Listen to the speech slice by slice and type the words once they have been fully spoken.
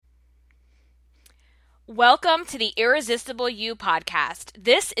Welcome to the Irresistible You podcast.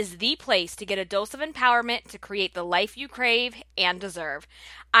 This is the place to get a dose of empowerment to create the life you crave and deserve.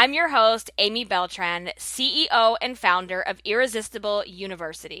 I'm your host, Amy Beltran, CEO and founder of Irresistible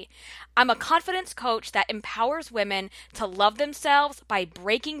University. I'm a confidence coach that empowers women to love themselves by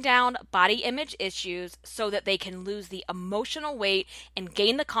breaking down body image issues so that they can lose the emotional weight and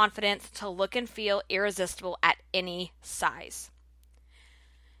gain the confidence to look and feel irresistible at any size.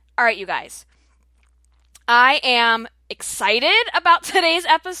 All right, you guys. I am excited about today's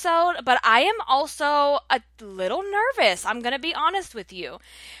episode, but I am also a little nervous. I'm going to be honest with you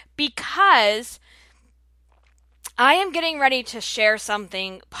because I am getting ready to share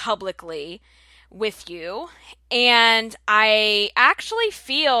something publicly with you, and I actually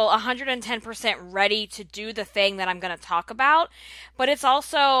feel 110% ready to do the thing that I'm going to talk about, but it's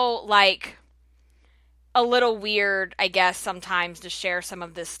also like a little weird, I guess, sometimes to share some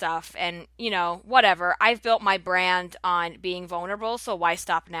of this stuff. And, whatever. I've built my brand on being vulnerable, so why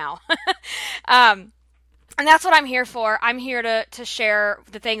stop now? And that's what I'm here for. I'm here to share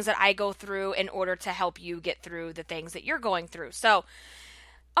the things that I go through in order to help you get through the things that you're going through. So,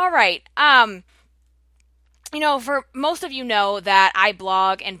 all right. For most of you know that I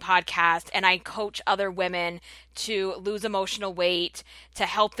blog and podcast and I coach other women to lose emotional weight, to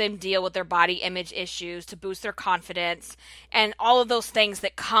help them deal with their body image issues, to boost their confidence, and all of those things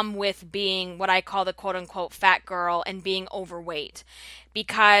that come with being what I call the quote unquote fat girl and being overweight.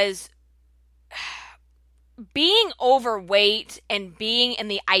 Because being overweight and being in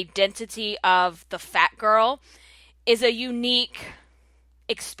the identity of the fat girl is a unique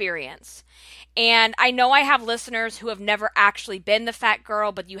experience. And I know I have listeners who have never actually been the fat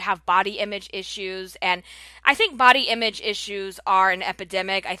girl, but you have body image issues. And I think body image issues are an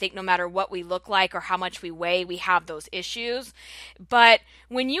epidemic. I think no matter what we look like or how much we weigh, we have those issues. But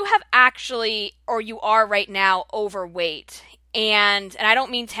when you have actually, or you are right now, overweight, and I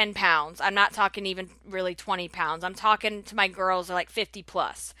don't mean 10 pounds. I'm not talking even really 20 pounds. I'm talking to my girls are like 50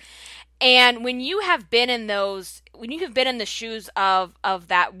 plus. And when you have been in the shoes of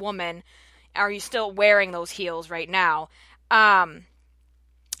that woman, are you still wearing those heels right now?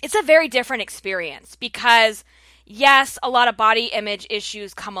 It's a very different experience because, yes, a lot of body image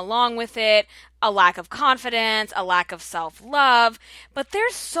issues come along with it, a lack of confidence, a lack of self-love, but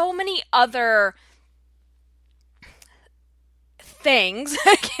there's so many other things,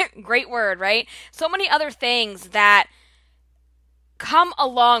 great word, right? So many other things that come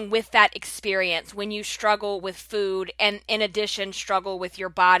along with that experience when you struggle with food and in addition struggle with your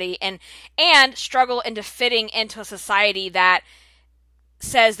body and struggle into fitting into a society that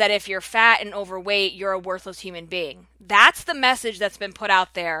says that if you're fat and overweight, you're a worthless human being. That's the message that's been put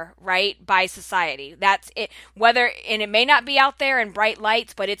out there, right, by society. That's it. And it may not be out there in bright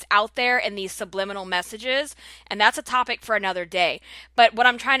lights, but it's out there in these subliminal messages. And that's a topic for another day. But what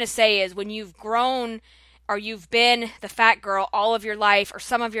I'm trying to say is when you've grown or you've been the fat girl all of your life or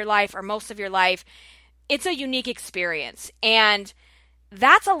some of your life or most of your life, it's a unique experience. And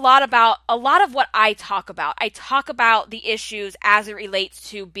that's a lot of what I talk about. I talk about the issues as it relates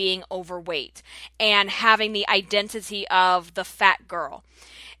to being overweight and having the identity of the fat girl.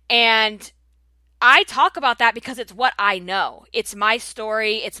 And I talk about that because it's what I know. It's my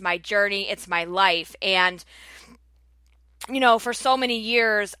story, it's my journey, it's my life. And, for so many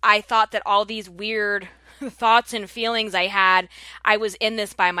years, I thought that all these weird thoughts and feelings I had, I was in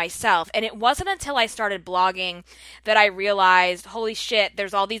this by myself. And it wasn't until I started blogging that I realized, holy shit,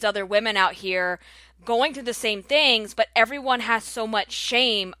 there's all these other women out here going through the same things, but everyone has so much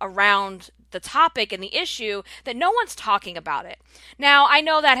shame around the topic and the issue that no one's talking about it. Now, I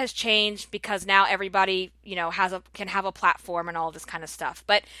know that has changed because now everybody, can have a platform and all this kind of stuff.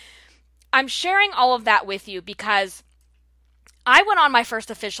 But I'm sharing all of that with you because I went on my first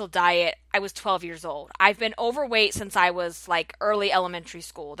official diet. I was 12 years old. I've been overweight since I was like early elementary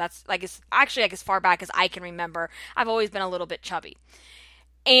school. That's like as far back as I can remember. I've always been a little bit chubby.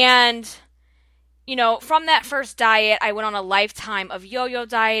 And, from that first diet, I went on a lifetime of yo-yo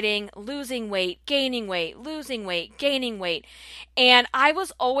dieting, losing weight, gaining weight, losing weight, gaining weight. And I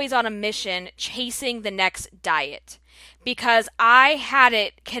was always on a mission chasing the next diet because I had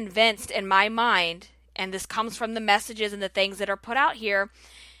it convinced in my mind, and this comes from the messages and the things that are put out here,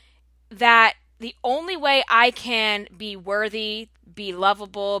 that the only way I can be worthy, be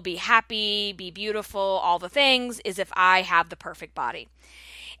lovable, be happy, be beautiful, all the things, is if I have the perfect body.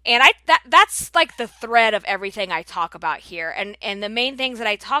 And that's like the thread of everything I talk about here. And the main things that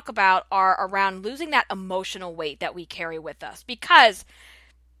I talk about are around losing that emotional weight that we carry with us. Because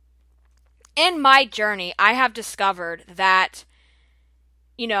in my journey, I have discovered that,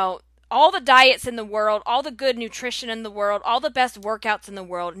 all the diets in the world, all the good nutrition in the world, all the best workouts in the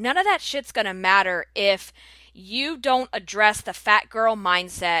world, none of that shit's going to matter if you don't address the fat girl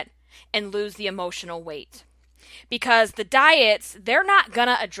mindset and lose the emotional weight. Because the diets, they're not going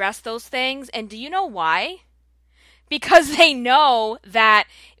to address those things. And do you know why? Because they know that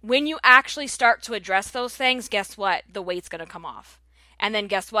when you actually start to address those things, guess what? The weight's going to come off. And then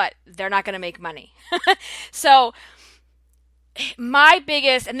guess what? They're not going to make money. So my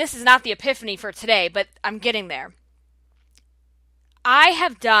biggest, and this is not the epiphany for today, but I'm getting there. I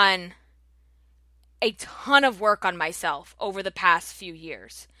have done a ton of work on myself over the past few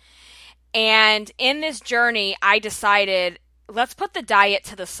years. And in this journey, I decided, let's put the diet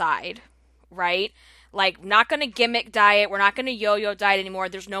to the side, right? Like, not going to gimmick diet. We're not going to yo-yo diet anymore.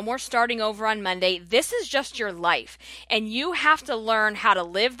 There's no more starting over on Monday. This is just your life. And you have to learn how to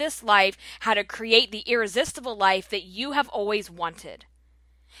live this life, how to create the irresistible life that you have always wanted.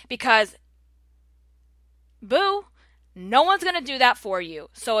 Because, boo, no one's going to do that for you.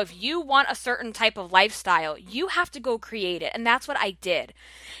 So if you want a certain type of lifestyle, you have to go create it. And that's what I did.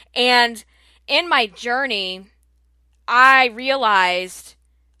 And in my journey, I realized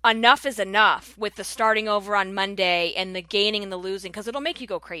enough is enough with the starting over on Monday and the gaining and the losing, because it'll make you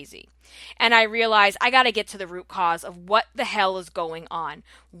go crazy. And I realized I got to get to the root cause of what the hell is going on.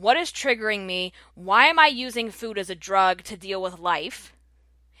 What is triggering me? Why am I using food as a drug to deal with life?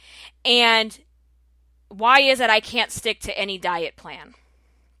 And why is it I can't stick to any diet plan?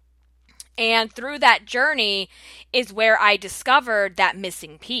 And through that journey is where I discovered that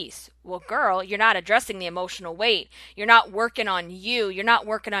missing piece. Well, girl, you're not addressing the emotional weight. You're not working on you. You're not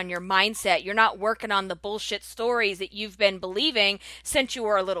working on your mindset. You're not working on the bullshit stories that you've been believing since you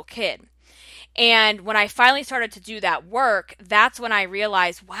were a little kid. And when I finally started to do that work, that's when I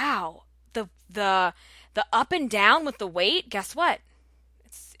realized, wow, the up and down with the weight, guess what?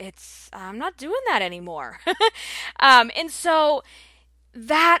 It's I'm not doing that anymore. And so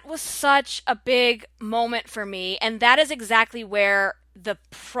that was such a big moment for me. And that is exactly where the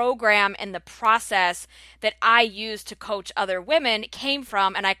program and the process that I use to coach other women came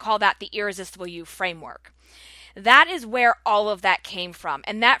from. And I call that the Irresistible You framework. That is where all of that came from.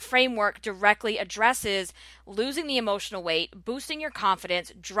 And that framework directly addresses losing the emotional weight, boosting your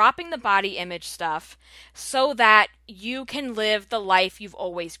confidence, dropping the body image stuff so that you can live the life you've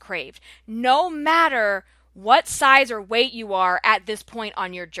always craved, no matter what size or weight you are at this point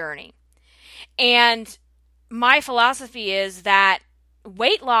on your journey. And my philosophy is that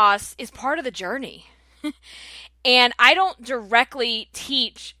weight loss is part of the journey. And I don't directly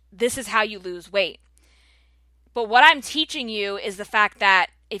teach this is how you lose weight. But what I'm teaching you is the fact that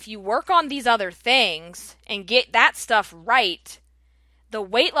if you work on these other things and get that stuff right, the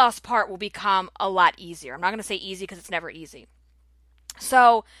weight loss part will become a lot easier. I'm not going to say easy because it's never easy.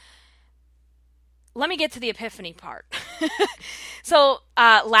 So let me get to the epiphany part. So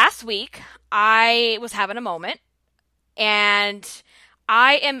last week, I was having a moment, and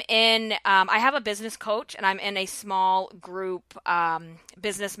I have a business coach, and I'm in a small group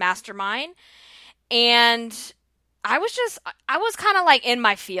business mastermind, and I was kind of like in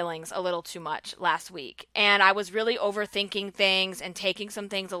my feelings a little too much last week, and I was really overthinking things and taking some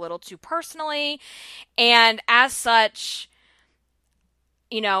things a little too personally, and as such,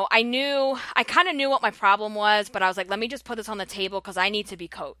 I kind of knew what my problem was, but I was like, let me just put this on the table because I need to be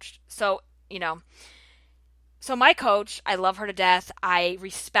coached. So my coach, I love her to death. I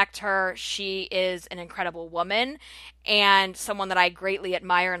respect her. She is an incredible woman and someone that I greatly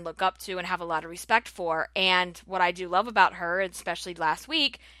admire and look up to and have a lot of respect for. And what I do love about her, especially last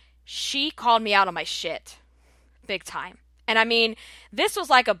week, she called me out on my shit big time. And I mean, this was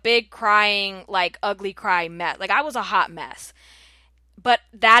like a big crying, like ugly cry mess. Like I was a hot mess. But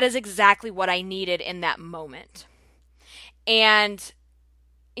that is exactly what I needed in that moment. And,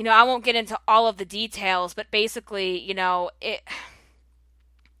 I won't get into all of the details, but basically,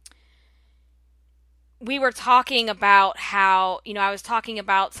 we were talking about how, I was talking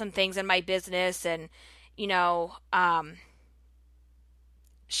about some things in my business and,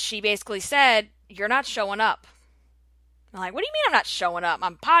 she basically said, you're not showing up. I'm like, what do you mean I'm not showing up?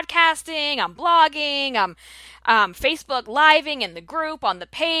 I'm podcasting, I'm blogging, I'm Facebook living in the group, on the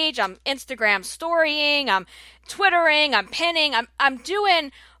page, I'm Instagram storying, I'm Twittering, I'm pinning, I'm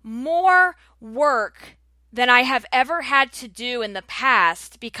doing more work than I have ever had to do in the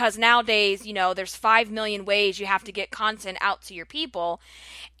past because nowadays, there's 5 million ways you have to get content out to your people.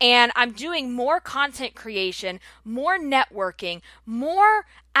 And I'm doing more content creation, more networking, more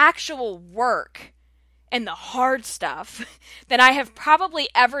actual work and the hard stuff than I have probably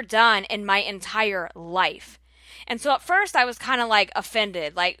ever done in my entire life. And so at first I was kind of like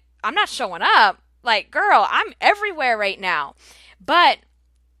offended. Like, I'm not showing up. Like, girl, I'm everywhere right now. But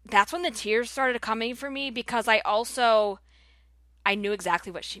that's when the tears started coming for me, because I knew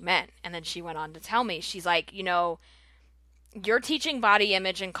exactly what she meant. And then she went on to tell me, she's like, you're teaching body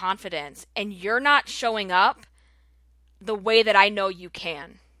image and confidence, and you're not showing up the way that I know you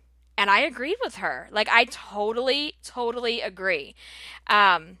can. And I agreed with her. Like, I totally, totally agree.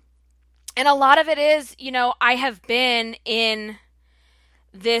 And a lot of it is, I have been in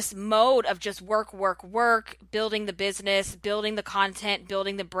this mode of just work, work, work, building the business, building the content,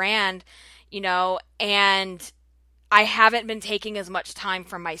 building the brand, and I haven't been taking as much time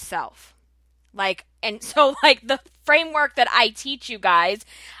for myself. And so the framework that I teach you guys,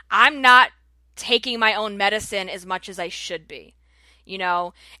 I'm not taking my own medicine as much as I should be,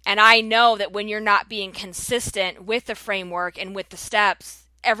 and I know that when you're not being consistent with the framework and with the steps,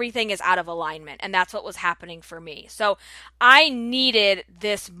 everything is out of alignment. And that's what was happening for me. So I needed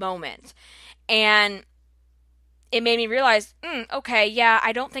this moment, and it made me realize, okay, yeah,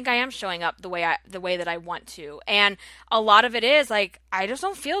 I don't think I am showing up the way that I want to. And a lot of it is I just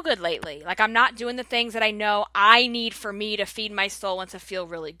don't feel good lately. I'm not doing the things that I know I need for me to feed my soul and to feel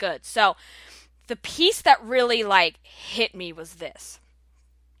really good. So the piece that really hit me was this.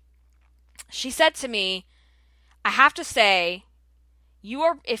 She said to me, I have to say,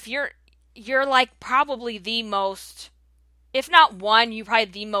 you're probably the most, if not one, you're probably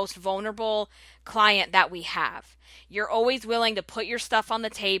the most vulnerable client that we have. You're always willing to put your stuff on the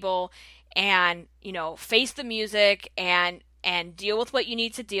table and, face the music and deal with what you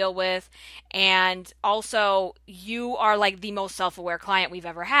need to deal with. And also, you are the most self-aware client we've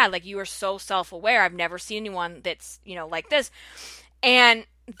ever had. You are so self-aware. I've never seen anyone that's, like this. And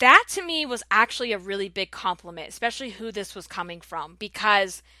that to me was actually a really big compliment, especially who this was coming from,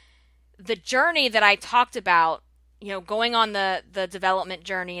 because the journey that I talked about, going on the development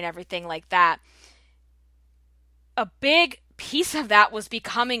journey and everything like that, a big piece of that was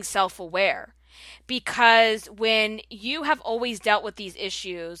becoming self-aware. Because when you have always dealt with these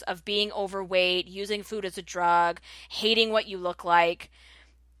issues of being overweight, using food as a drug, hating what you look like,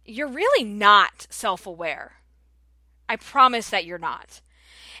 you're really not self-aware. I promise that you're not.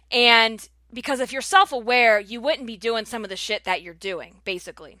 And because if you're self-aware, you wouldn't be doing some of the shit that you're doing,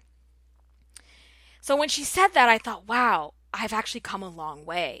 basically. So when she said that, I thought, wow, I've actually come a long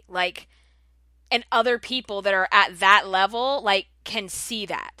way. And other people that are at that level, can see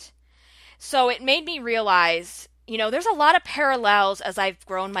that. So it made me realize, there's a lot of parallels as I've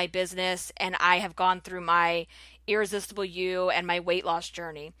grown my business and I have gone through my Irresistible You and my weight loss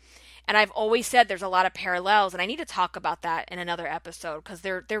journey. And I've always said there's a lot of parallels, and I need to talk about that in another episode, because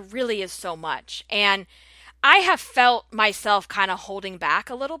there really is so much. And I have felt myself kind of holding back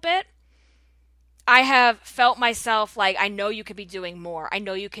a little bit. I have felt myself I know you could be doing more. I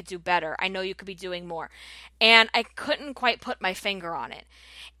know you could do better. I know you could be doing more. And I couldn't quite put my finger on it.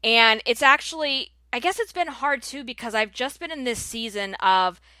 And it's actually, I guess it's been hard too, because I've just been in this season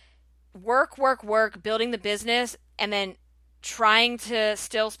of work, work, work, building the business, and then trying to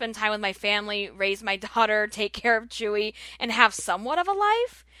still spend time with my family, raise my daughter, take care of Chewy, and have somewhat of a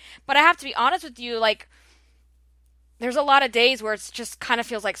life. But I have to be honest with you, there's a lot of days where it's just kind of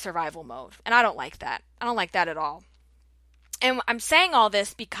feels like survival mode. And I don't like that. I don't like that at all. And I'm saying all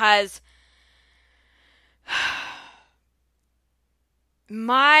this because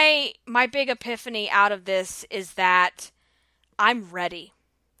my big epiphany out of this is that I'm ready.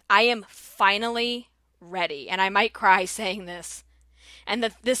 I am finally ready. And I might cry saying this.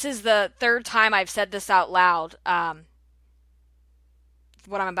 And this is the third time I've said this out loud,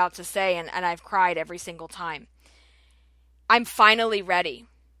 what I'm about to say, and I've cried every single time. I'm finally ready.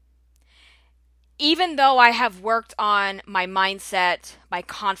 Even though I have worked on my mindset, my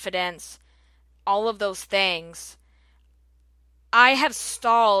confidence, all of those things, I have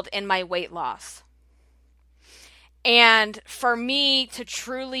stalled in my weight loss. And for me to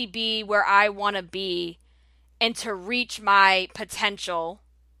truly be where I want to be and to reach my potential,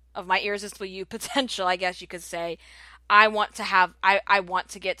 of my Irresistible You potential, I guess you could say, I want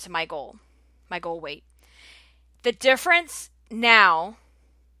to get to my goal weight. The difference now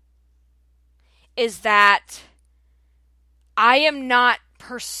is that I am not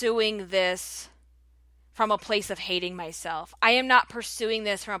pursuing this from a place of hating myself. I am not pursuing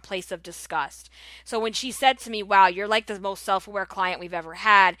this from a place of disgust. So when she said to me, wow, you're the most self-aware client we've ever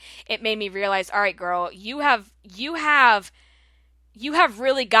had, it made me realize, all right, girl, you have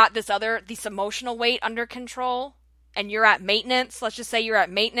really got this emotional weight under control, and you're at maintenance. Let's just say you're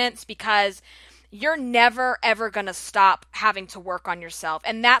at maintenance, because you're never, ever going to stop having to work on yourself.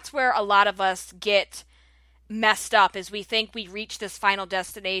 And that's where a lot of us get messed up is we think we reach this final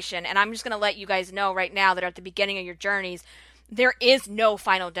destination. And I'm just going to let you guys know right now that at the beginning of your journeys, there is no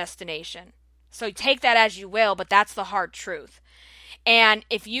final destination. So take that as you will, but that's the hard truth. And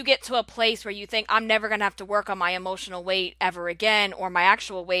if you get to a place where you think, I'm never going to have to work on my emotional weight ever again, or my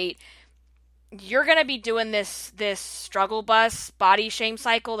actual weight, you're going to be doing this struggle bus body shame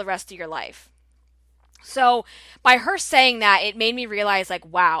cycle the rest of your life. So by her saying that, it made me realize, like,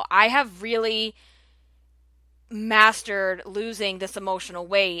 wow, I have really mastered losing this emotional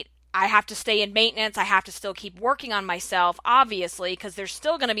weight. I have to stay in maintenance. I have to still keep working on myself, obviously, because there's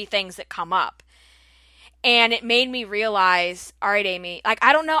still going to be things that come up. And it made me realize, all right, Amy, like,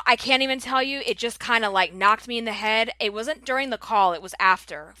 I don't know, I can't even tell you. It just kind of like knocked me in the head. It wasn't during the call. It was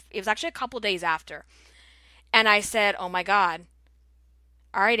after. It was actually a couple days after. And I said, oh my God,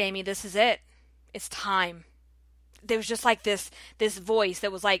 all right, Amy, this is it. It's time. There was just like this voice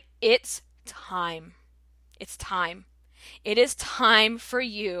that was like, it's time. It's time. It is time for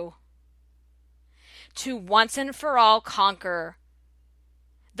you to once and for all conquer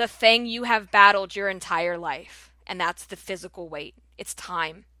the thing you have battled your entire life, and that's the physical weight. It's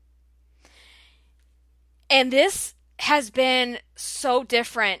time. And this has been so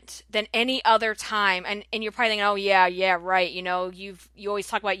different than any other time. And you're probably thinking, oh yeah, right. You know, you always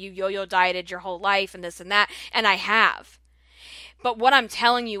talk about you yo-yo dieted your whole life and this and that. And I have. But what I'm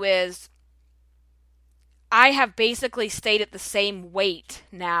telling you is I have basically stayed at the same weight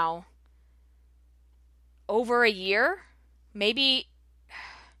now over a year, maybe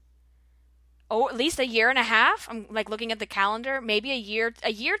at least a year and a half. I'm like looking at the calendar, maybe a year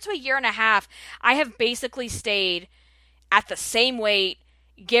to a year and a half. I have basically stayed at the same weight,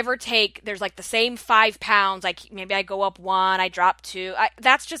 give or take. There's like the same 5 pounds. Like maybe I go up 1, I drop 2.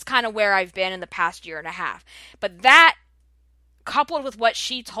 That's just kind of where I've been in the past year and a half. But that, coupled with what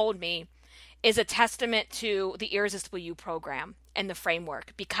she told me, is a testament to the Irresistible You program and the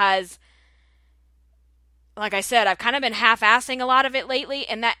framework. Because, like I said, I've kind of been half-assing a lot of it lately,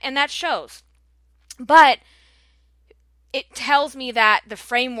 and that shows. But it tells me that the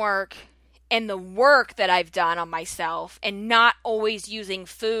framework and the work that I've done on myself, and not always using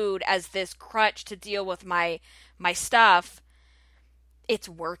food as this crutch to deal with my stuff, it's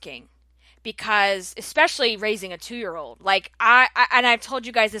working. Because especially raising a 2-year-old, like and I've told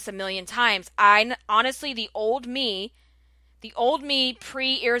you guys this a million times, I honestly, the old me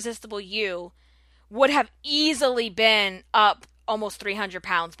pre-Irresistible You would have easily been up almost 300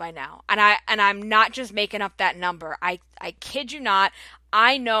 pounds by now. And I'm not just making up that number. I kid you not.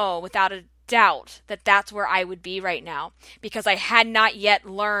 I know without a doubt that that's where I would be right now, because I had not yet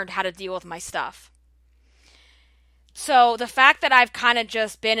learned how to deal with my stuff. So the fact that I've kind of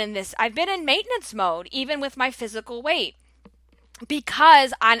just been I've been in maintenance mode, even with my physical weight,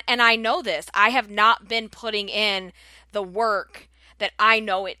 because and I know this, I have not been putting in the work that I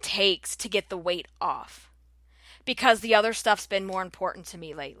know it takes to get the weight off, because the other stuff's been more important to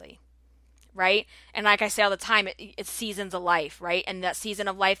me lately, right? And like I say all the time, it's seasons of life, right? And that season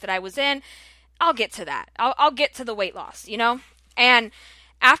of life that I was in, I'll get to that. I'll get to the weight loss, you know? And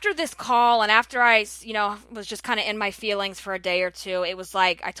after this call, and after I, was just kind of in my feelings for a day or two, it was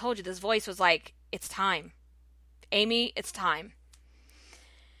like, I told you, this voice was like, it's time. Amy, it's time.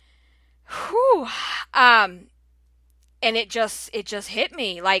 Whew. And it just hit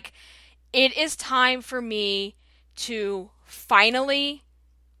me. Like, it is time for me to finally,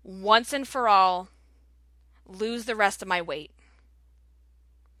 once and for all, lose the rest of my weight.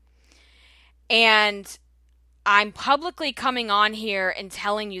 And I'm publicly coming on here and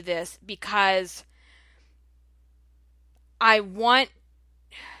telling you this because I want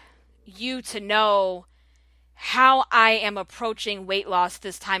you to know how I am approaching weight loss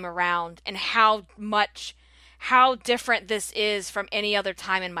this time around, and how different this is from any other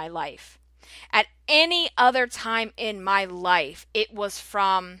time in my life. At any other time in my life, it was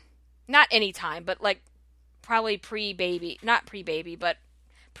from, not any time, but like probably pre-baby, not pre-baby, but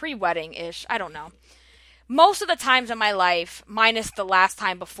pre-wedding-ish, I don't know. Most of the times in my life, minus the last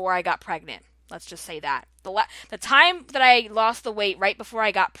time before I got pregnant, let's just say that. The time that I lost the weight right before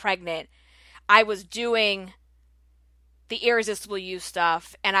I got pregnant, I was doing the Irresistible You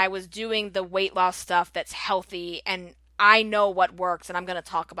stuff, and I was doing the weight loss stuff that's healthy, and I know what works, and I'm going to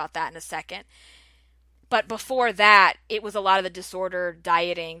talk about that in a second. But before that, it was a lot of the disordered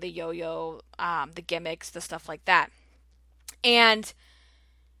dieting, the yo-yo, the gimmicks, the stuff like that. And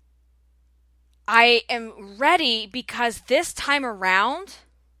I am ready, because this time around,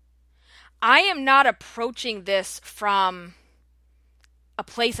 I am not approaching this from a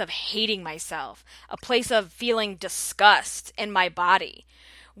place of hating myself, a place of feeling disgust in my body,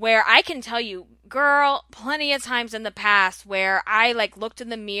 where I can tell you, girl, plenty of times in the past where I like looked in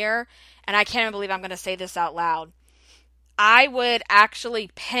the mirror, and I can't even believe I'm going to say this out loud. I would actually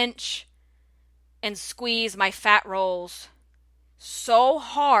pinch and squeeze my fat rolls so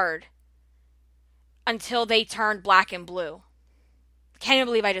hard until they turned black and blue. Can't even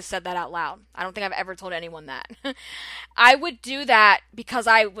believe I just said that out loud. I don't think I've ever told anyone that. I would do that because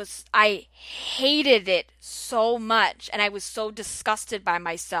I hated it so much, and I was so disgusted by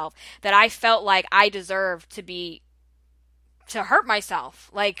myself that I felt like I deserved to hurt myself.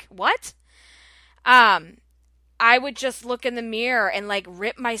 Like, what? I would just look in the mirror and like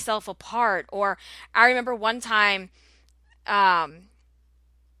rip myself apart. Or I remember one time, I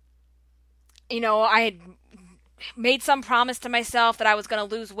had made some promise to myself that I was going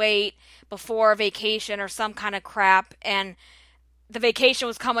to lose weight before a vacation or some kind of crap, and the vacation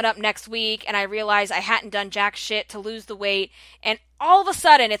was coming up next week, and I realized I hadn't done jack shit to lose the weight, and all of a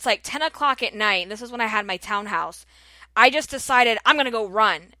sudden, it's like 10 o'clock at night, and this is when I had my townhouse. I just decided I'm going to go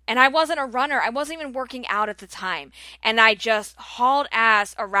run, and I wasn't a runner. I wasn't even working out at the time, and I just hauled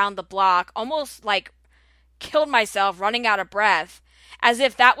ass around the block, almost like killed myself running out of breath, as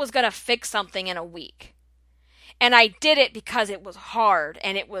if that was going to fix something in a week. And I did it because it was hard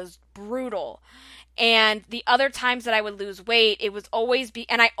and it was brutal. And the other times that I would lose weight, it was always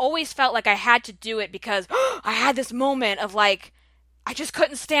and I always felt like I had to do it because I had this moment of like, I just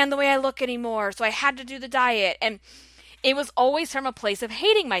couldn't stand the way I look anymore. So I had to do the diet. And it was always from a place of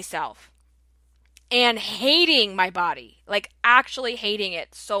hating myself and hating my body, like actually hating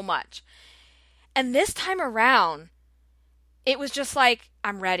it so much. And this time around, it was just like,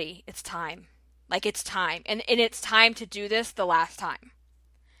 I'm ready. It's time. Like, it's time. And it's time to do this the last time.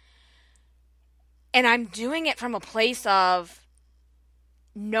 And I'm doing it from a place of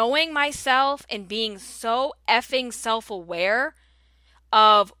knowing myself and being so effing self-aware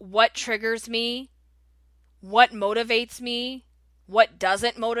of what triggers me, what motivates me, what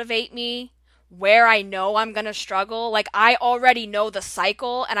doesn't motivate me, where I know I'm going to struggle. Like, I already know the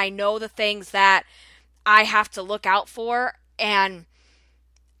cycle, and I know the things that I have to look out for, and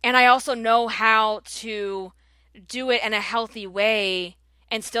I also know how to do it in a healthy way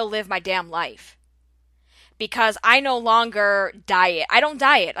and still live my damn life. Because I no longer diet. I don't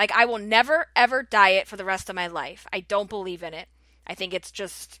diet. Like, I will never, ever diet for the rest of my life. I don't believe in it. I think it's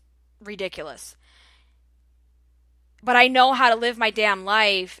just ridiculous. But I know how to live my damn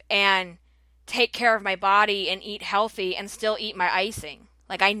life and take care of my body and eat healthy and still eat my icing.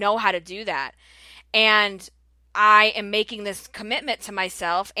 Like, I know how to do that. And I am making this commitment to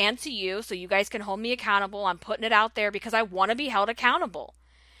myself and to you so you guys can hold me accountable. I'm putting it out there because I want to be held accountable.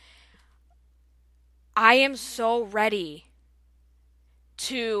 I am so ready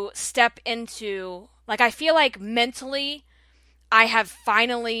to step into, like, I feel like mentally I have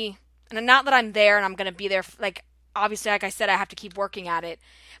finally, and not that I'm there and I'm going to be there, like, obviously, like I said, I have to keep working at it,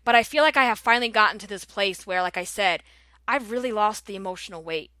 but I feel like I have finally gotten to this place where, like I said, I've really lost the emotional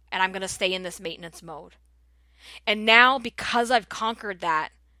weight and I'm going to stay in this maintenance mode. And now, because I've conquered that,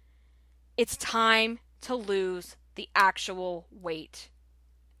 it's time to lose the actual weight.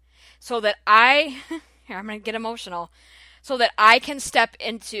 So that here, I'm going to get emotional, so that I can step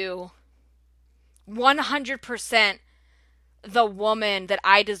into 100% the woman that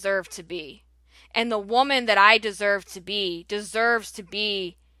I deserve to be. And the woman that I deserve to be deserves to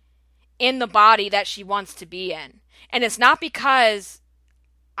be in the body that she wants to be in. And it's not because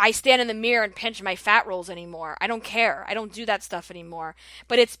I stand in the mirror and pinch my fat rolls anymore. I don't care. I don't do that stuff anymore.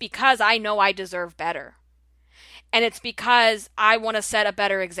 But it's because I know I deserve better. And it's because I want to set a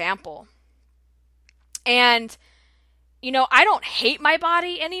better example. And, I don't hate my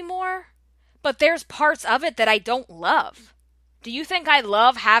body anymore, but there's parts of it that I don't love. Do you think I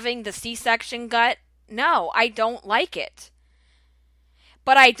love having the C-section gut? No, I don't like it.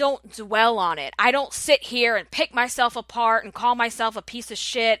 But I don't dwell on it. I don't sit here and pick myself apart and call myself a piece of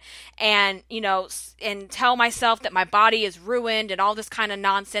shit and, and tell myself that my body is ruined and all this kind of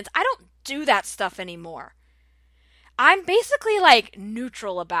nonsense. I don't do that stuff anymore. I'm basically like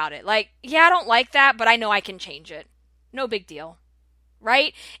neutral about it. Like, yeah, I don't like that, but I know I can change it. No big deal.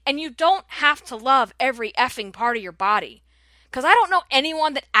 Right? And you don't have to love every effing part of your body. Because I don't know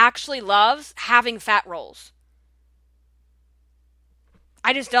anyone that actually loves having fat rolls.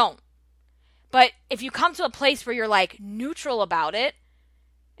 I just don't. But if you come to a place where you're like neutral about it,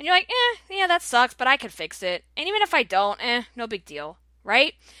 and you're like, yeah, that sucks, but I could fix it. And even if I don't, no big deal,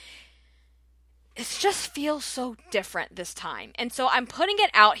 right? It just feels so different this time. And so I'm putting it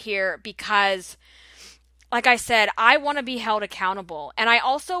out here because, like I said, I want to be held accountable. And I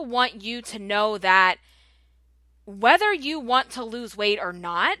also want you to know that whether you want to lose weight or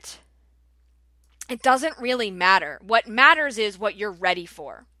not, it doesn't really matter. What matters is what you're ready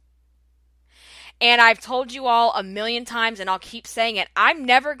for. And I've told you all a million times, and I'll keep saying it, I'm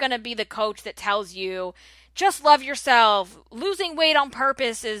never going to be the coach that tells you, just love yourself. Losing weight on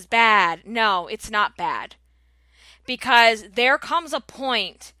purpose is bad. No, it's not bad. Because there comes a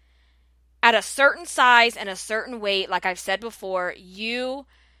point at a certain size and a certain weight, like I've said before, you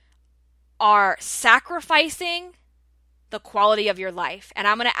are sacrificing the quality of your life. And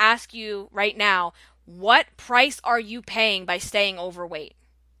I'm going to ask you right now, what price are you paying by staying overweight?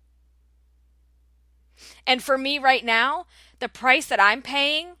 And for me right now, the price that I'm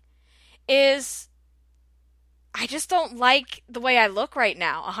paying is I just don't like the way I look right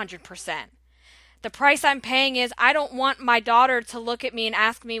now 100%. The price I'm paying is I don't want my daughter to look at me and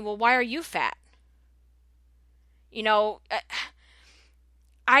ask me, well, why are you fat? You know,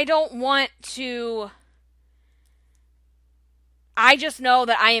 I don't want to. I just know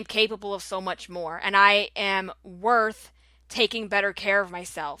that I am capable of so much more, and I am worth taking better care of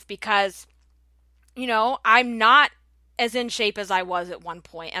myself because, you know, I'm not as in shape as I was at one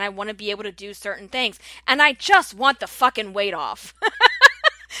point, and I want to be able to do certain things, and I just want the fucking weight off.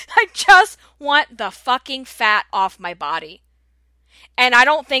 I just want the fucking fat off my body. And I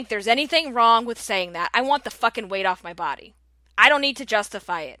don't think there's anything wrong with saying that. I want the fucking weight off my body. I don't need to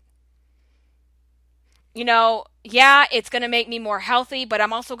justify it. You know, yeah, it's going to make me more healthy, but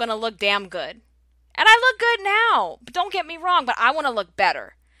I'm also going to look damn good. And I look good now. But don't get me wrong, but I want to look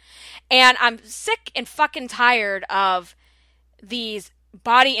better. And I'm sick and fucking tired of these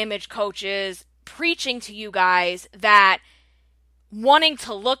body image coaches preaching to you guys that wanting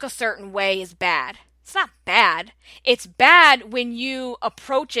to look a certain way is bad. It's not bad. It's bad when you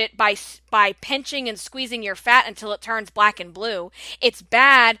approach it by pinching and squeezing your fat until it turns black and blue. It's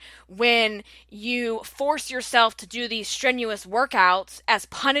bad when you force yourself to do these strenuous workouts as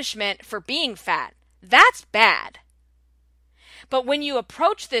punishment for being fat. That's bad. But when you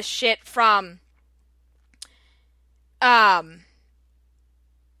approach this shit from, you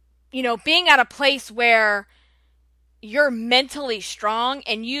know, being at a place where you're mentally strong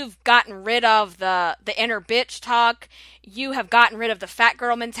and you've gotten rid of the inner bitch talk, you have gotten rid of the fat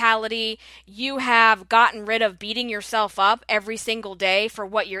girl mentality, you have gotten rid of beating yourself up every single day for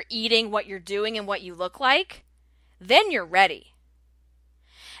what you're eating, what you're doing, and what you look like, then you're ready.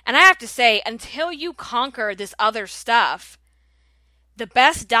 And I have to say, until you conquer this other stuff, the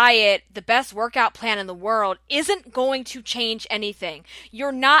best diet, the best workout plan in the world isn't going to change anything.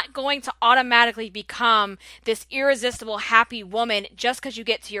 You're not going to automatically become this irresistible, happy woman just because you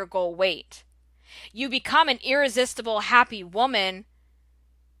get to your goal weight. You become an irresistible, happy woman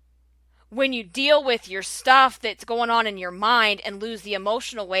when you deal with your stuff that's going on in your mind and lose the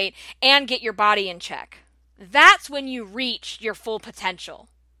emotional weight and get your body in check. That's when you reach your full potential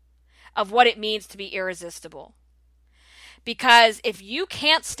of what it means to be irresistible. Because if you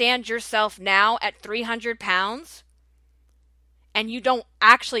can't stand yourself now at 300 pounds and you don't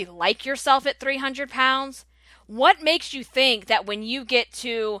actually like yourself at 300 pounds, what makes you think that when you get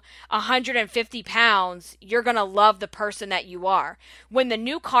to 150 pounds, you're going to love the person that you are? When the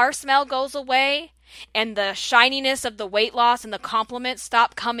new car smell goes away and the shininess of the weight loss and the compliments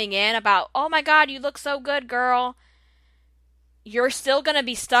stop coming in about, oh my God, you look so good, girl, you're still going to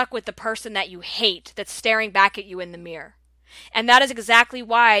be stuck with the person that you hate that's staring back at you in the mirror. And that is exactly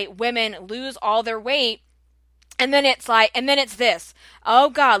why women lose all their weight. And then it's this. Oh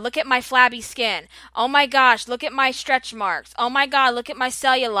God, look at my flabby skin. Oh my gosh, look at my stretch marks. Oh my God, look at my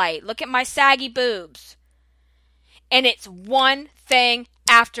cellulite. Look at my saggy boobs. And it's one thing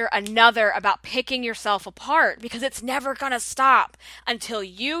after another about picking yourself apart because it's never going to stop until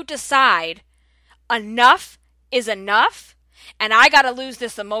you decide enough is enough and I got to lose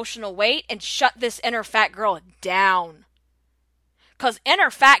this emotional weight and shut this inner fat girl down. Because inner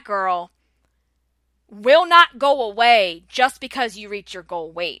fat girl will not go away just because you reach your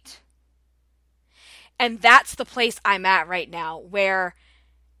goal weight. And that's the place I'm at right now where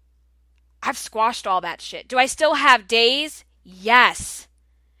I've squashed all that shit. Do I still have days? Yes.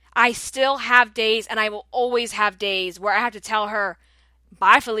 I still have days and I will always have days where I have to tell her,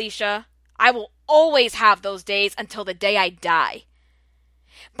 bye Felicia. I will always have those days until the day I die.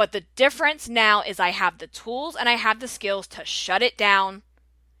 But the difference now is I have the tools and I have the skills to shut it down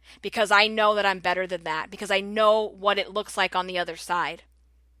because I know that I'm better than that, because I know what it looks like on the other side.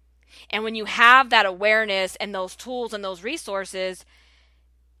 And when you have that awareness and those tools and those resources,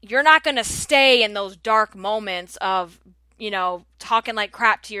 you're not going to stay in those dark moments of, you know, talking like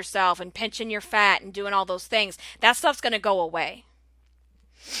crap to yourself and pinching your fat and doing all those things. That stuff's going to go away.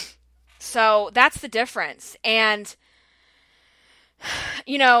 So that's the difference. And,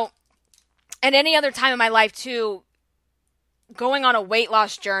 you know, at any other time in my life too, going on a weight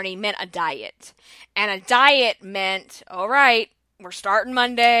loss journey meant a diet. And a diet meant, all right, we're starting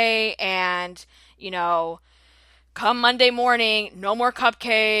Monday, and, come Monday morning, no more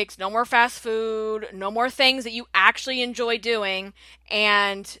cupcakes, no more fast food, no more things that you actually enjoy doing.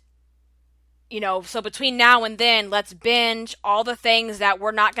 And, so between now and then, let's binge all the things that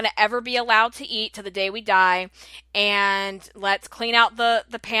we're not going to ever be allowed to eat to the day we die. And let's clean out the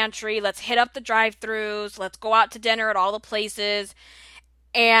pantry. Let's hit up the drive-thrus. Let's go out to dinner at all the places.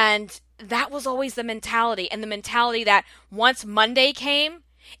 And that was always the mentality. And the mentality that once Monday came,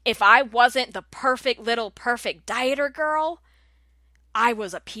 if I wasn't the perfect dieter girl, I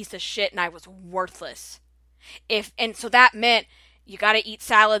was a piece of shit and I was worthless. And so that meant you got to eat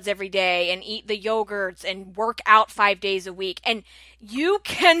salads every day and eat the yogurts and work out 5 days a week. And you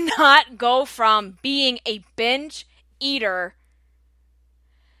cannot go from being a binge eater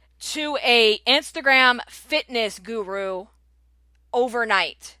to a Instagram fitness guru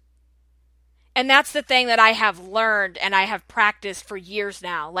overnight. And that's the thing that I have learned and I have practiced for years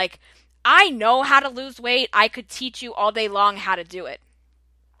now. Like, I know how to lose weight. I could teach you all day long how to do it.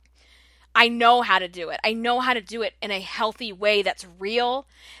 I know how to do it. I know how to do it in a healthy way that's real,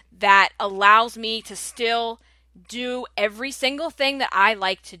 that allows me to still do every single thing that I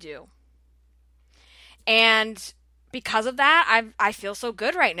like to do. And because of that, I feel so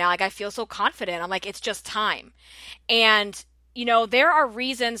good right now. Like, I feel so confident. I'm like, it's just time. And, there are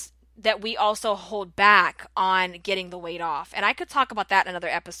reasons that we also hold back on getting the weight off. And I could talk about that in another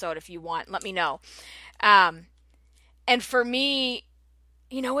episode if you want. Let me know. And for me,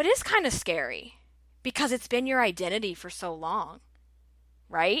 it is kind of scary because it's been your identity for so long,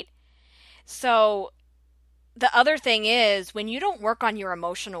 right? So the other thing is, when you don't work on your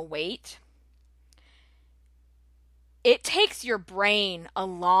emotional weight, it takes your brain a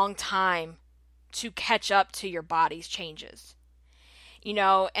long time to catch up to your body's changes.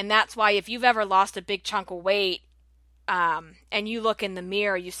 And that's why if you've ever lost a big chunk of weight, and you look in the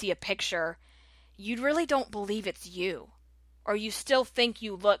mirror, you see a picture, you really don't believe it's you. Or you still think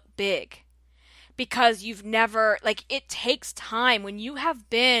you look big. Because you've never, it takes time. When you have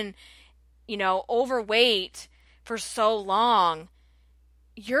been, overweight for so long,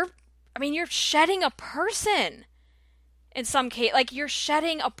 you're shedding a person. In some case, you're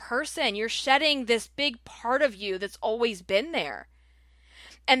shedding a person. You're shedding this big part of you that's always been there.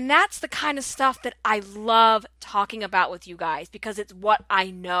 And that's the kind of stuff that I love talking about with you guys, because it's what I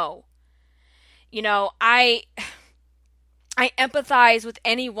know. I empathize with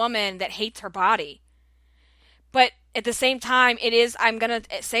any woman that hates her body. But at the same time, I'm going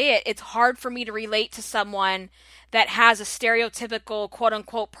to say it, it's hard for me to relate to someone that has a stereotypical, quote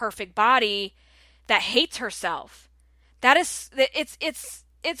unquote, perfect body that hates herself.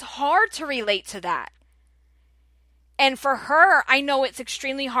 It's hard to relate to that. And for her, I know it's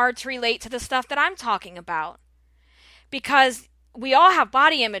extremely hard to relate to the stuff that I'm talking about. Because we all have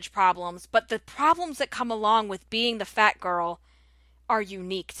body image problems, but the problems that come along with being the fat girl are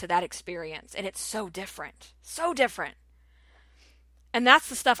unique to that experience. And it's so different. So different. And that's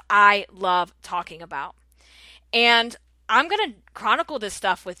the stuff I love talking about. And I'm going to chronicle this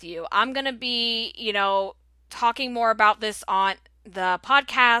stuff with you. I'm going to be, talking more about this on the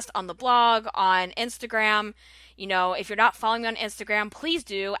podcast, on the blog, on Instagram. If you're not following me on Instagram, please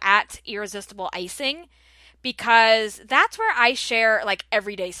do, at Irresistible Icing, because that's where I share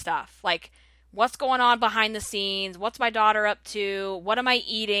everyday stuff, what's going on behind the scenes, what's my daughter up to, what am I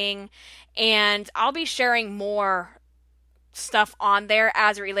eating, and I'll be sharing more stuff on there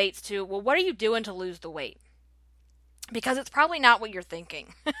as it relates to, well, what are you doing to lose the weight? Because it's probably not what you're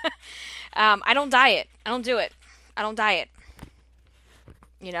thinking. I don't diet. I don't do it. I don't diet.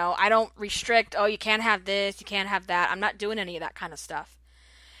 I don't restrict, you can't have this, you can't have that. I'm not doing any of that kind of stuff.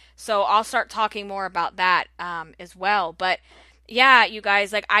 So I'll start talking more about that as well. But yeah, you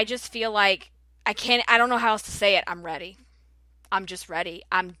guys, I just feel like I don't know how else to say it. I'm ready. I'm just ready.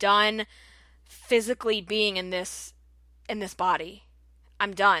 I'm done physically being in this body.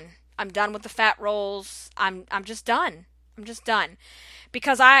 I'm done. I'm done with the fat rolls. I'm just done. I'm just done.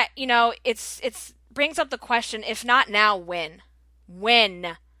 Because it's brings up the question, if not now, when?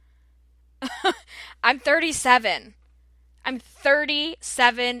 When? I'm 37. I'm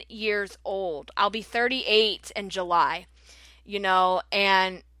 37 years old. I'll be 38 in July,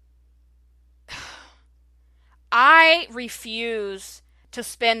 and I refuse to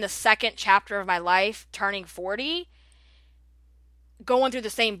spend the second chapter of my life, turning 40, going through the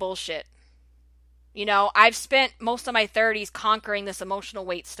same bullshit. I've spent most of my 30s conquering this emotional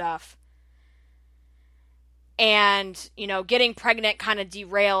weight stuff. And, getting pregnant kind of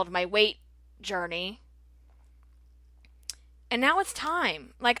derailed my weight journey. And now it's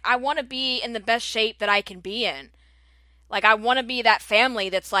time. Like, I want to be in the best shape that I can be in. Like, I want to be that family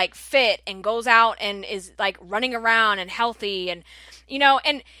that's, like, fit and goes out and is, like, running around and healthy. And,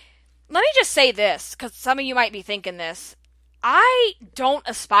 and let me just say this, because some of you might be thinking this. I don't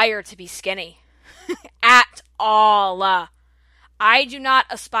aspire to be skinny at all. I do not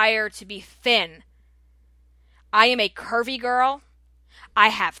aspire to be thin. I am a curvy girl. I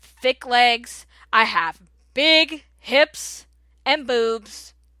have thick legs. I have big hips and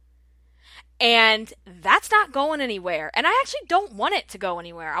boobs. And that's not going anywhere. And I actually don't want it to go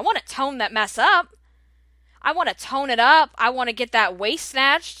anywhere. I want to tone that mess up. I want to tone it up. I want to get that waist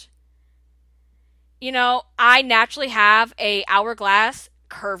snatched. I naturally have a hourglass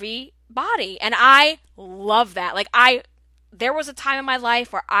curvy body. And I love that. Like, there was a time in my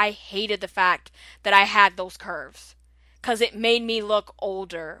life where I hated the fact that I had those curves. Because it made me look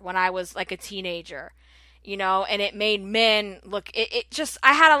older when I was like a teenager. And it made men look, it just,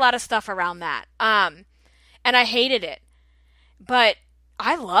 I had a lot of stuff around that. And I hated it. But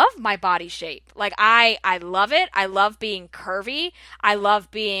I love my body shape. Like, I love it. I love being curvy. I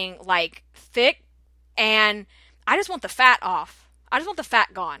love being, like, thick. And I just want the fat off. I just want the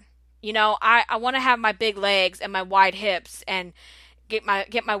fat gone. I want to have my big legs and my wide hips and get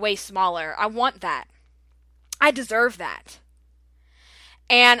my waist smaller. I want that. I deserve that.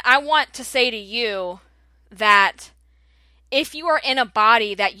 And I want to say to you that if you are in a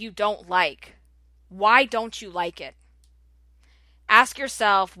body that you don't like, why don't you like it? Ask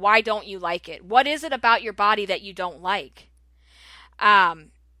yourself, why don't you like it? What is it about your body that you don't like? Because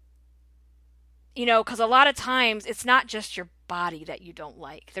a lot of times it's not just your body that you don't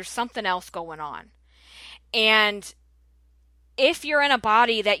like. There's something else going on. And if you're in a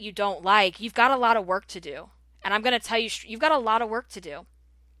body that you don't like, you've got a lot of work to do. And I'm going to tell you, you've got a lot of work to do.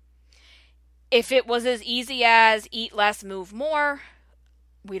 If it was as easy as eat less, move more,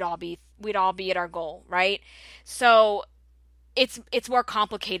 we'd all be at our goal, right? So it's more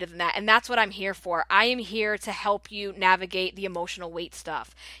complicated than that, and that's what I'm here for. I am here to help you navigate the emotional weight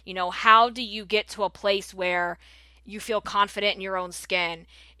stuff. How do you get to a place where you feel confident in your own skin,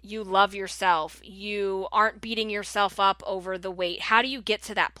 you love yourself, you aren't beating yourself up over the weight? How do you get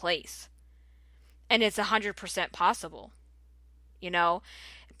to that place? And it's 100% possible,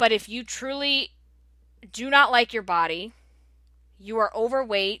 But if you truly do not like your body, you are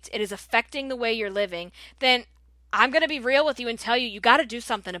overweight, it is affecting the way you're living, then I'm going to be real with you and tell you, you got to do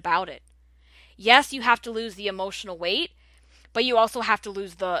something about it. Yes, you have to lose the emotional weight, but you also have to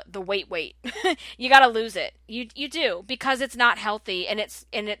lose the weight. You got to lose it. You do, because it's not healthy, and it's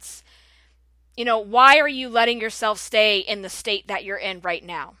why are you letting yourself stay in the state that you're in right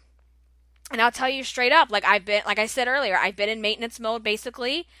now? And I'll tell you straight up, like I said earlier, I've been in maintenance mode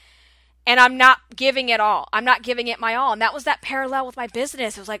basically, and I'm not giving it all. I'm not giving it my all. And that was that parallel with my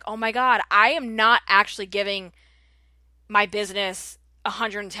business. It was like, oh my God, I am not actually giving my business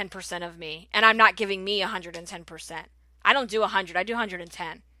 110% of me, and I'm not giving me 110%. I don't do 100, I do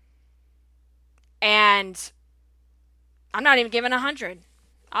 110. And I'm not even giving 100.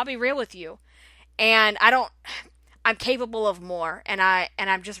 I'll be real with you. And I'm capable of more, and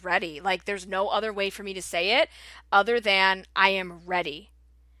I'm just ready. Like, there's no other way for me to say it other than I am ready.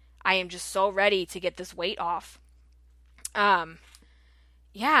 I am just so ready to get this weight off.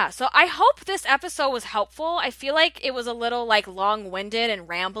 Yeah, so I hope this episode was helpful. I feel like it was a little, like, long-winded and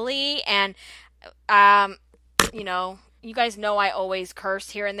rambly, and, you guys know I always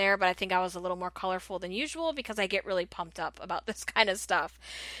curse here and there, but I think I was a little more colorful than usual because I get really pumped up about this kind of stuff.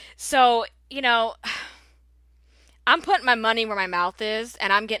 So, I'm putting my money where my mouth is,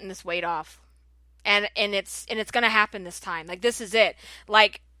 and I'm getting this weight off. And it's going to happen this time. Like, this is it.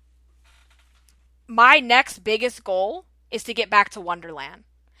 Like, my next biggest goal is to get back to Wonderland.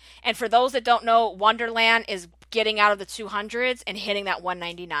 And for those that don't know, Wonderland is getting out of the 200s and hitting that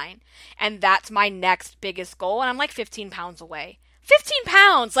 199. And that's my next biggest goal. And I'm like 15 pounds away. 15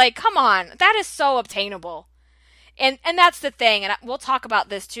 pounds! Like, come on. That is so obtainable. And that's the thing. And we'll talk about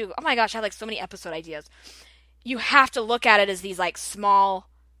this too. Oh my gosh, I have like so many episode ideas. You have to look at it as these like small,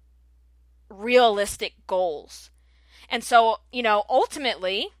 realistic goals. And so,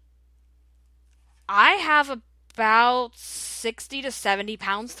 ultimately, I have about 60 to 70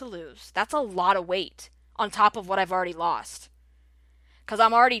 pounds to lose. That's a lot of weight on top of what I've already lost. Because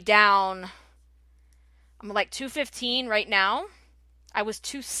I'm already down, I'm like 215 right now. I was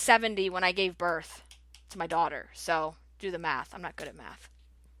 270 when I gave birth to my daughter. So do the math. I'm not good at math.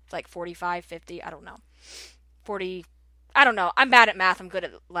 It's like 45, 50, I don't know. 40, I don't know. I'm bad at math. I'm good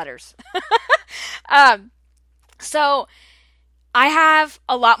at letters. So I have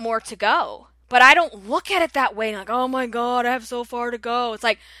a lot more to go, but I don't look at it that way. Like, oh my God, I have so far to go. It's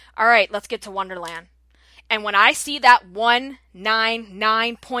like, all right, let's get to Wonderland. And when I see that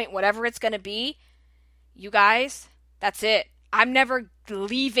 199 point, whatever it's going to be, you guys, that's it. I'm never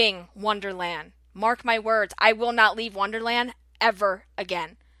leaving Wonderland. Mark my words. I will not leave Wonderland ever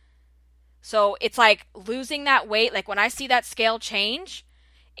again. So it's like losing that weight. Like when I see that scale change,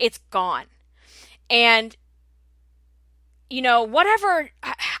 it's gone. And, you know, whatever,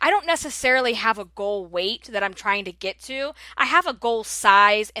 I don't necessarily have a goal weight that I'm trying to get to. I have a goal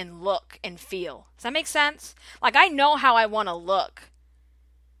size and look and feel. Does that make sense? Like I know how I want to look.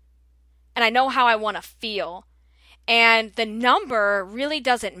 And I know how I want to feel. And the number really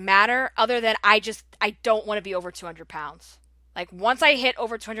doesn't matter other than I don't want to be over 200 pounds. Like once I hit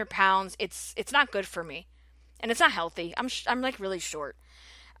over 200 pounds, it's not good for me. And it's not healthy. I'm like really short.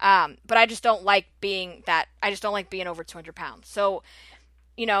 But I just don't like being that. I just don't like being over 200 pounds. So,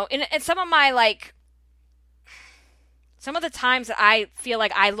 you know, in some of my some of the times that I feel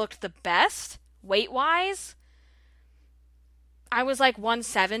like I looked the best weight wise, I was like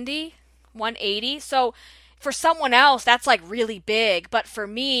 170, 180. So for someone else, that's like really big. But for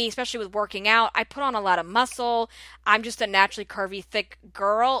me, especially with working out, I put on a lot of muscle. I'm just a naturally curvy, thick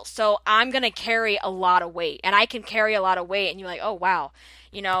girl. So I'm going to carry a lot of weight. And I can carry a lot of weight. And you're like, oh, wow.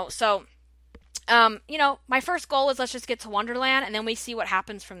 You know, so, you know, my first goal is let's just get to Wonderland. And then we see what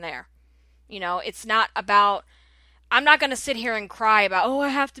happens from there. You know, it's not about, I'm not going to sit here and cry about, oh, I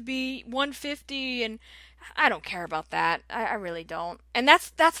have to be 150 and I don't care about that. I really don't. And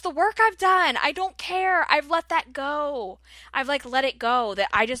that's the work I've done. I don't care. I've let that go. I've let it go that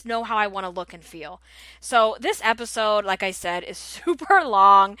I just know how I want to look and feel. So this episode, like I said, is super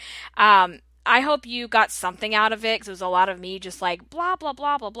long. I hope you got something out of it because it was a lot of me just like blah, blah,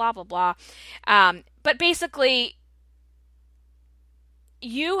 blah, blah, blah, blah, blah. But basically,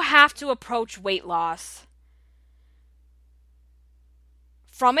 you have to approach weight loss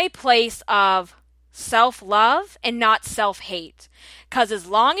from a place of self-love and not self-hate. Because as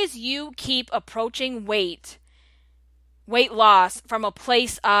long as you keep approaching weight loss from a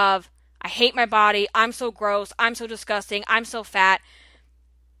place of, I hate my body, I'm so gross, I'm so disgusting, I'm so fat,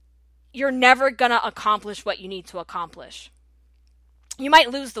 you're never going to accomplish what you need to accomplish. You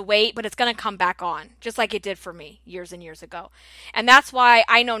might lose the weight, but it's going to come back on, just like it did for me years and years ago. And that's why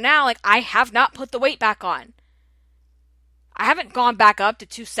I know now, like, I have not put the weight back on. I haven't gone back up to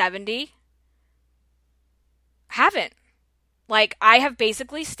 270. Haven't. Like, I have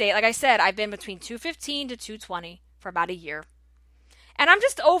basically stayed, like I said, I've been between 215 to 220 for about a year. And I'm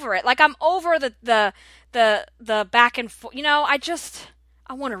just over it. Like, I'm over the back and forth. You know, I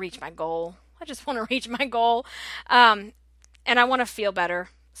want to reach my goal. I just want to reach my goal. And I want to feel better.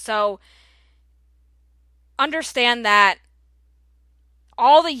 So, understand that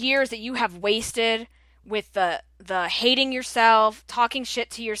all the years that you have wasted with the hating yourself, talking shit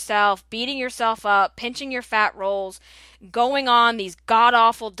to yourself, beating yourself up, pinching your fat rolls, going on these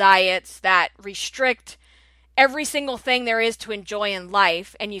god-awful diets that restrict every single thing there is to enjoy in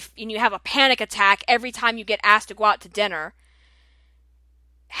life, and you have a panic attack every time you get asked to go out to dinner.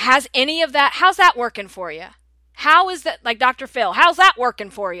 Has any of that, how's that working for you? How is that, like Dr. Phil, how's that working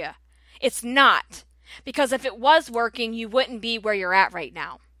for you? It's not. Because if it was working, you wouldn't be where you're at right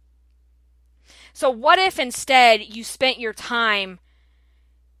now. So what if instead you spent your time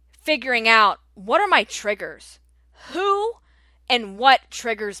figuring out, what are my triggers? Who and what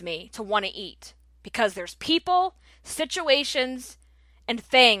triggers me to want to eat? Because there's people, situations, and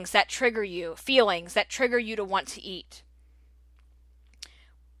things that trigger you, feelings that trigger you to want to eat.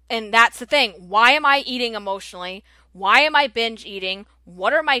 And that's the thing. Why am I eating emotionally? Why am I binge eating?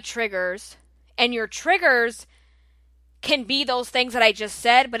 What are my triggers? And your triggers can be those things that I just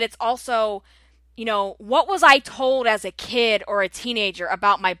said, but it's also, you know, what was I told as a kid or a teenager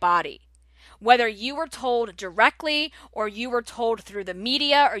about my body? Whether you were told directly or you were told through the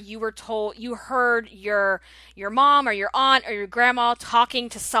media or you heard your mom or your aunt or your grandma talking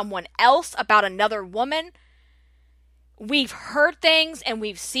to someone else about another woman. We've heard things and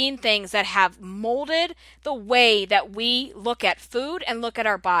we've seen things that have molded the way that we look at food and look at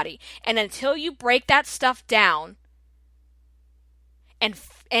our body. And until you break that stuff down and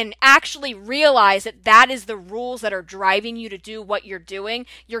actually realize that that is the rules that are driving you to do what you're doing,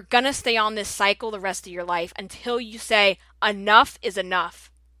 you're going to stay on this cycle the rest of your life until you say, enough is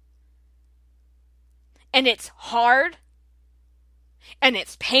enough. And it's hard, and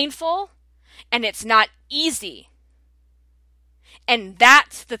it's painful, and it's not easy. And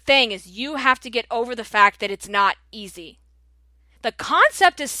that's the thing, is you have to get over the fact that it's not easy. The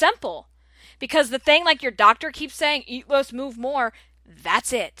concept is simple. Because the thing, like your doctor keeps saying, eat less, move more,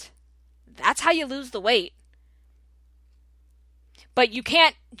 that's it. That's how you lose the weight. But you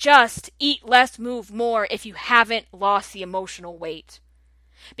can't just eat less, move more if you haven't lost the emotional weight.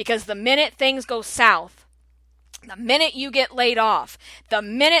 Because the minute things go south, the minute you get laid off, the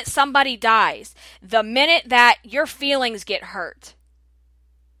minute somebody dies, the minute that your feelings get hurt,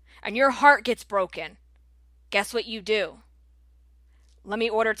 and your heart gets broken, guess what you do? Let me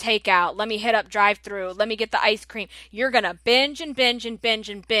order takeout. Let me hit up drive-thru. Let me get the ice cream. You're going to binge and binge and binge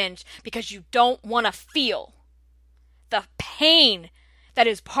and binge because you don't want to feel the pain that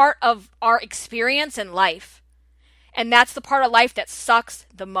is part of our experience in life. And that's the part of life that sucks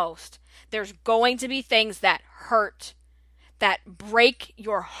the most. There's going to be things that hurt, that break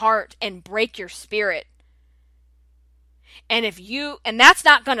your heart and break your spirit. And that's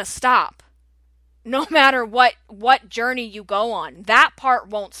not going to stop. No matter what journey you go on, that part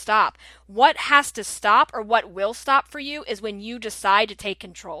won't stop. What has to stop, or what will stop for you, is when you decide to take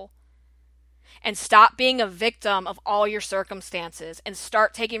control. And stop being a victim of all your circumstances and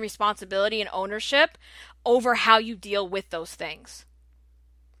start taking responsibility and ownership over how you deal with those things.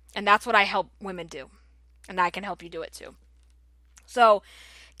 And that's what I help women do. And I can help you do it too. So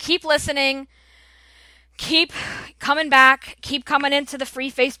keep listening. Keep coming back. Keep coming into the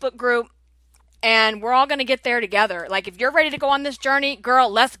free Facebook group. And we're all going to get there together. Like, if you're ready to go on this journey,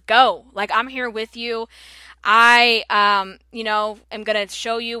 girl, let's go. Like, I'm here with you. I, am going to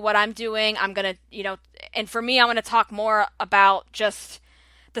show you what I'm doing. I'm going to, and for me, I'm going to talk more about just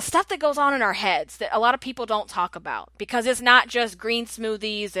the stuff that goes on in our heads that a lot of people don't talk about, because it's not just green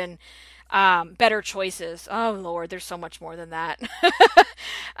smoothies and better choices. Oh, Lord, there's so much more than that.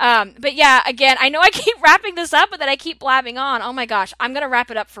 But yeah, again, I know I keep wrapping this up, but then I keep blabbing on. Oh my gosh, I'm going to wrap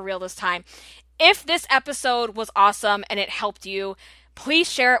it up for real this time. If this episode was awesome and it helped you, please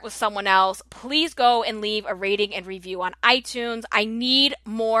share it with someone else. Please go and leave a rating and review on iTunes. I need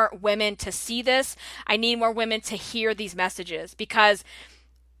more women to see this. I need more women to hear these messages, because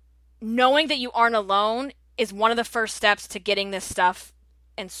knowing that you aren't alone is one of the first steps to getting this stuff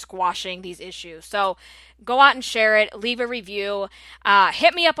and squashing these issues. So go out and share it. Leave a review.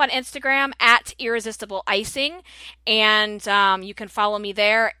 Hit me up on Instagram at Irresistible Icing, and you can follow me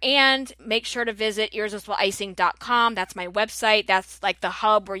there. And make sure to visit irresistibleicing.com. That's my website. That's like the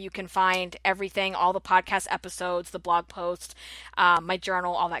hub where you can find everything, all the podcast episodes, the blog posts, my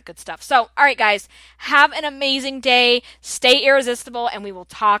journal, all that good stuff. So, all right, guys, have an amazing day. Stay irresistible, and we will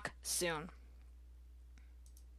talk soon.